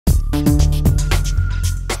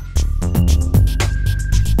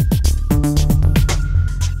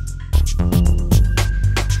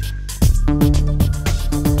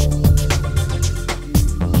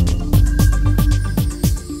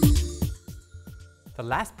The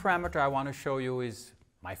last parameter I want to show you is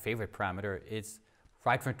my favorite parameter. It's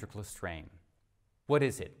right ventricular strain. What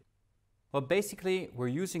is it? Well, basically, we're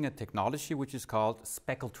using a technology which is called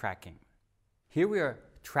speckle tracking. Here we are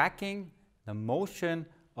tracking the motion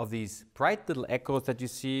of these bright little echoes that you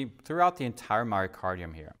see throughout the entire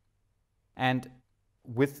myocardium here. And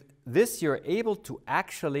with this, you're able to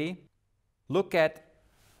actually look at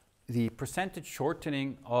the percentage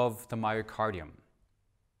shortening of the myocardium.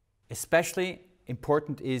 Especially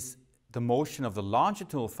important is the motion of the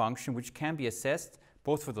longitudinal function, which can be assessed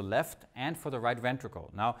both for the left and for the right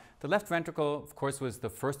ventricle. Now, the left ventricle, of course, was the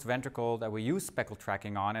first ventricle that we use speckle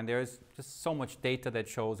tracking on, and there's just so much data that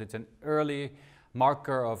shows it's an early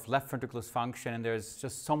marker of left ventricular function, and there's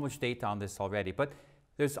just so much data on this already. But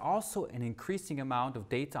there's also an increasing amount of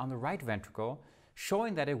data on the right ventricle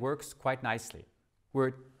showing that it works quite nicely.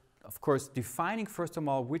 We're, of course, defining first of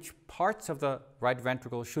all which parts of the right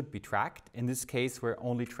ventricle should be tracked. In this case, we're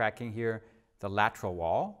only tracking here the lateral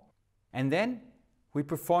wall. And then we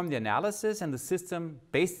perform the analysis, and the system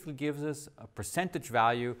basically gives us a percentage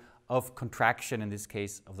value of contraction, in this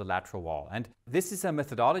case of the lateral wall. And this is a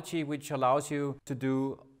methodology which allows you to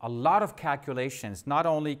do a lot of calculations. Not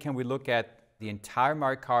only can we look at the entire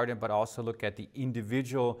myocardium, but also look at the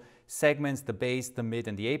individual segments, the base, the mid,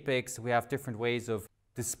 and the apex. We have different ways of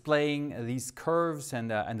displaying these curves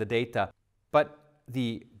and the data. But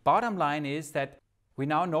the bottom line is that we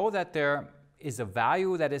now know that there is a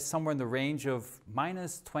value that is somewhere in the range of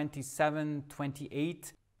minus 27,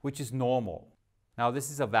 28, which is normal. Now,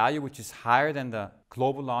 this is a value which is higher than the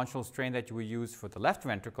global longitudinal strain that you will use for the left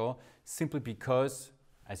ventricle, simply because,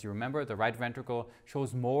 as you remember, the right ventricle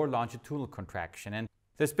shows more longitudinal contraction. And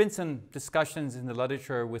there's been some discussions in the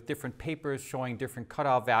literature with different papers showing different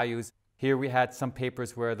cutoff values. Here we had some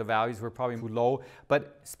papers where the values were probably too low,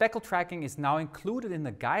 but speckle tracking is now included in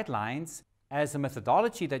the guidelines as a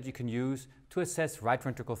methodology that you can use to assess right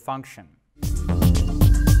ventricle function.